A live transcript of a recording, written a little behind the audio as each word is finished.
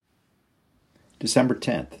December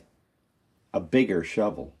 10th, a bigger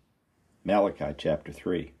shovel. Malachi chapter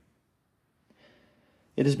 3.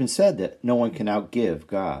 It has been said that no one can outgive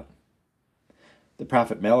God. The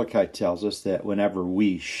prophet Malachi tells us that whenever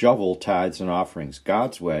we shovel tithes and offerings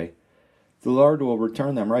God's way, the Lord will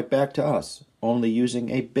return them right back to us, only using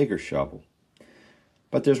a bigger shovel.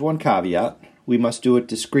 But there's one caveat. We must do it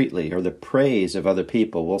discreetly, or the praise of other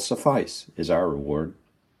people will suffice as our reward.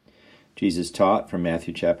 Jesus taught from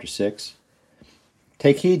Matthew chapter 6,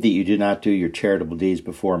 "Take heed that you do not do your charitable deeds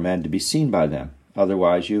before men to be seen by them.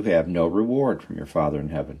 Otherwise you have no reward from your Father in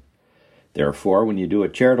heaven. Therefore, when you do a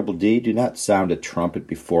charitable deed, do not sound a trumpet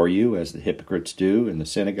before you, as the hypocrites do in the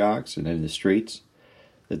synagogues and in the streets,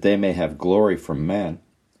 that they may have glory from men.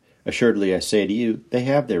 Assuredly, I say to you, they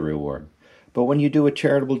have their reward. But when you do a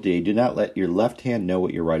charitable deed, do not let your left hand know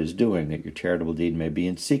what your right is doing, that your charitable deed may be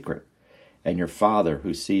in secret. And your Father,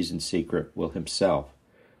 who sees in secret, will himself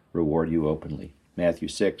reward you openly." Matthew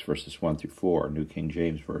 6, verses 1 through 4, New King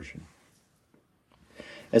James Version.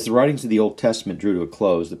 As the writings of the Old Testament drew to a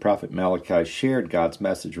close, the prophet Malachi shared God's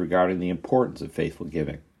message regarding the importance of faithful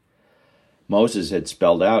giving. Moses had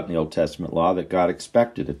spelled out in the Old Testament law that God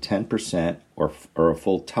expected a 10% or a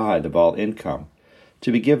full tithe of all income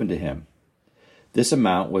to be given to him. This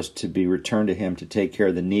amount was to be returned to him to take care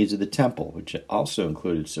of the needs of the temple, which also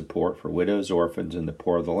included support for widows, orphans, and the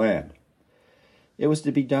poor of the land. It was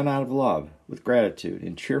to be done out of love, with gratitude,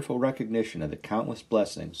 and cheerful recognition of the countless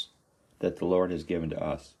blessings that the Lord has given to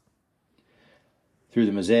us. Through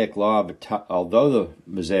the Mosaic law although the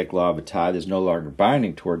Mosaic law of a tithe is no longer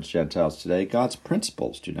binding towards Gentiles today, God's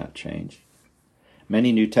principles do not change.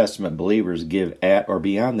 Many New Testament believers give at or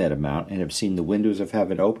beyond that amount and have seen the windows of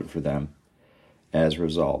heaven open for them as a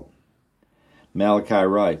result. Malachi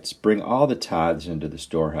writes, "Bring all the tithes into the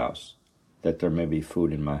storehouse, that there may be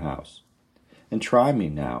food in my house. And try me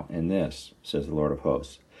now in this, says the Lord of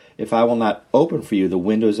hosts, if I will not open for you the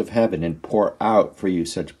windows of heaven and pour out for you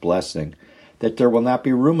such blessing that there will not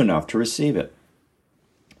be room enough to receive it.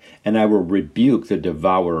 And I will rebuke the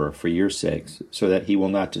devourer for your sakes, so that he will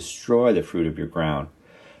not destroy the fruit of your ground,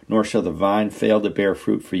 nor shall the vine fail to bear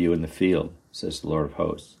fruit for you in the field, says the Lord of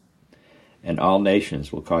hosts. And all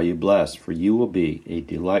nations will call you blessed, for you will be a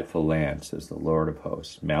delightful land, says the Lord of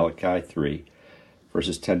hosts." Malachi 3,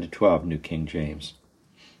 verses 10 to 12, New King James.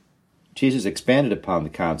 Jesus expanded upon the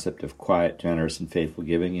concept of quiet, generous, and faithful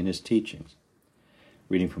giving in his teachings.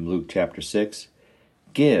 Reading from Luke chapter 6,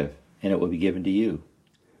 "Give, and it will be given to you.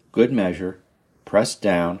 Good measure, pressed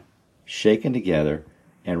down, shaken together,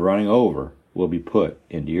 and running over will be put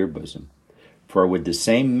into your bosom. For with the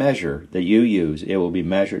same measure that you use, it will be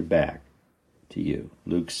measured back to you."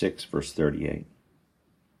 Luke 6, verse 38.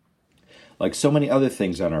 Like so many other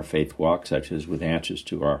things on our faith walk, such as with answers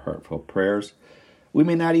to our heartfelt prayers, we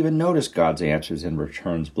may not even notice God's answers and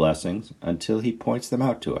returns blessings until he points them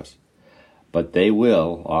out to us. But they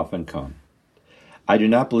will often come. I do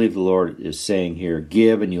not believe the Lord is saying here,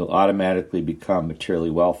 "Give and you'll automatically become materially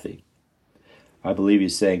wealthy." I believe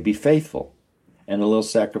he's saying, "Be faithful and a little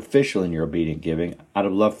sacrificial in your obedient giving out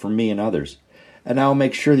of love for me and others, and I will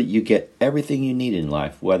make sure that you get everything you need in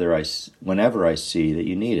life, whenever I see that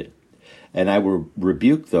you need it. And I will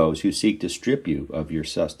rebuke those who seek to strip you of your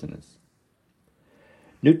sustenance."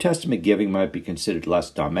 New Testament giving might be considered less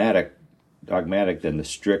dogmatic than the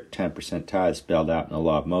strict 10% tithe spelled out in the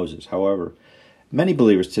law of Moses. However, many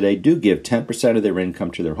believers today do give 10% of their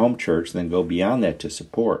income to their home church, then go beyond that to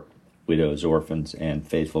support widows, orphans, and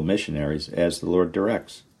faithful missionaries as the Lord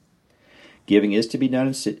directs. Giving is to be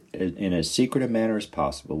done in as secret a manner as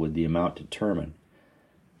possible, with the amount determined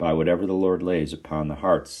by whatever the Lord lays upon the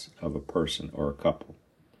hearts of a person or a couple.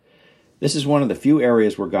 This is one of the few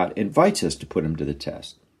areas where God invites us to put him to the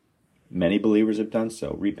test. Many believers have done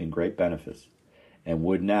so, reaping great benefits, and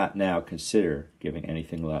would not now consider giving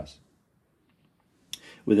anything less.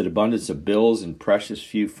 With an abundance of bills and precious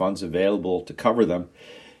few funds available to cover them,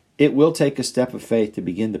 it will take a step of faith to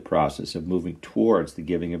begin the process of moving towards the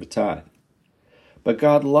giving of a tithe. But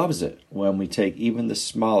God loves it when we take even the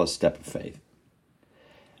smallest step of faith.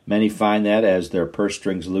 Many find that as their purse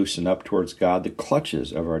strings loosen up towards God, the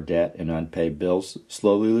clutches of our debt and unpaid bills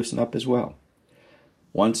slowly loosen up as well.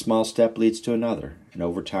 One small step leads to another, and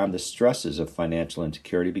over time the stresses of financial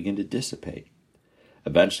insecurity begin to dissipate.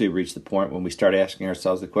 Eventually we reach the point when we start asking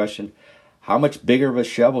ourselves the question, how much bigger of a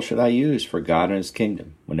shovel should I use for God and his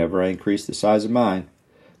kingdom? Whenever I increase the size of mine,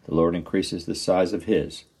 the Lord increases the size of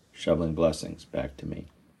his, shoveling blessings back to me.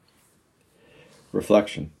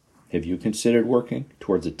 Reflection. Have you considered working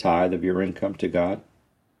towards a tithe of your income to God?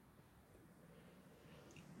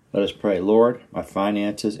 Let us pray. Lord, my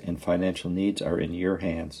finances and financial needs are in your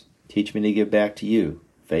hands. Teach me to give back to you,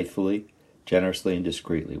 faithfully, generously, and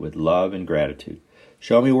discreetly, with love and gratitude.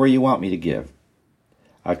 Show me where you want me to give.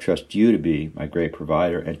 I trust you to be my great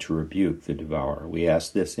provider and to rebuke the devourer. We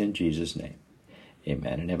ask this in Jesus' name.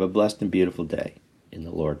 Amen. And have a blessed and beautiful day in the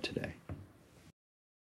Lord today.